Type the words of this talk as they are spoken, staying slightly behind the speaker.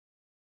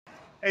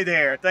Hey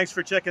there, thanks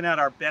for checking out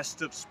our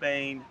Best of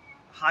Spain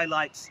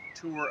Highlights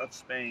Tour of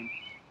Spain.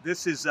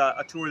 This is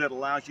a tour that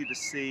allows you to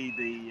see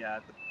the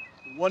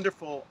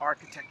wonderful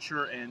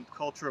architecture and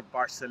culture of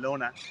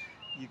Barcelona.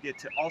 You get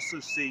to also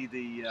see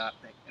the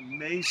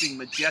amazing,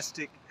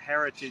 majestic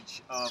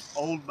heritage of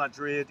old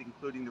Madrid,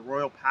 including the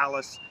Royal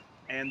Palace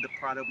and the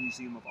Prado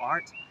Museum of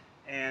Art.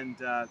 And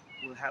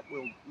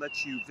we'll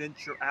let you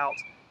venture out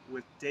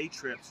with day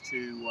trips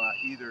to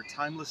either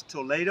timeless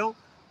Toledo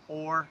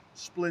or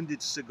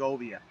splendid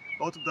Segovia.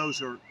 Both of those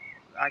are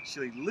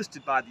actually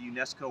listed by the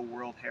UNESCO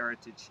World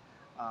Heritage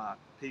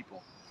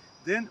people.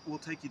 Then we'll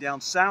take you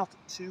down south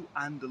to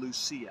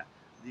Andalucia,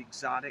 the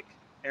exotic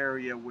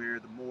area where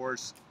the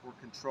Moors were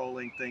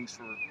controlling things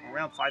for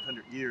around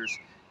 500 years,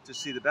 to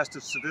see the best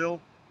of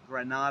Seville,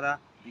 Granada,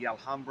 the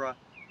Alhambra,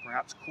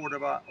 perhaps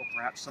Córdoba, or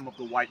perhaps some of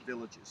the white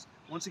villages.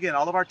 Once again,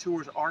 all of our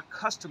tours are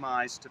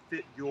customized to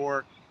fit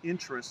your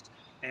interest,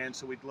 and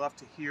so we'd love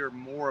to hear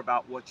more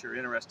about what you're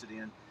interested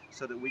in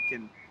so that we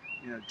can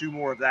do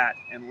more of that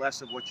and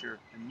less of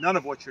none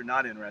of what you're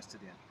not interested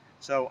in.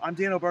 So I'm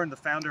Dan O'Byrne, the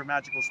founder of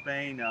Magical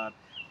Spain.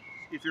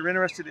 If you're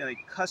interested in a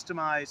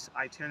customized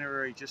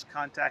itinerary, just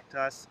contact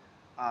us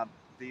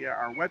via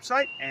our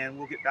website, and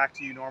we'll get back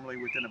to you normally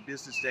within a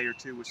business day or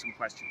two with some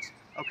questions.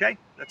 Okay,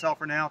 that's all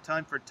for now.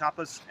 Time for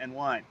tapas and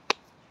wine.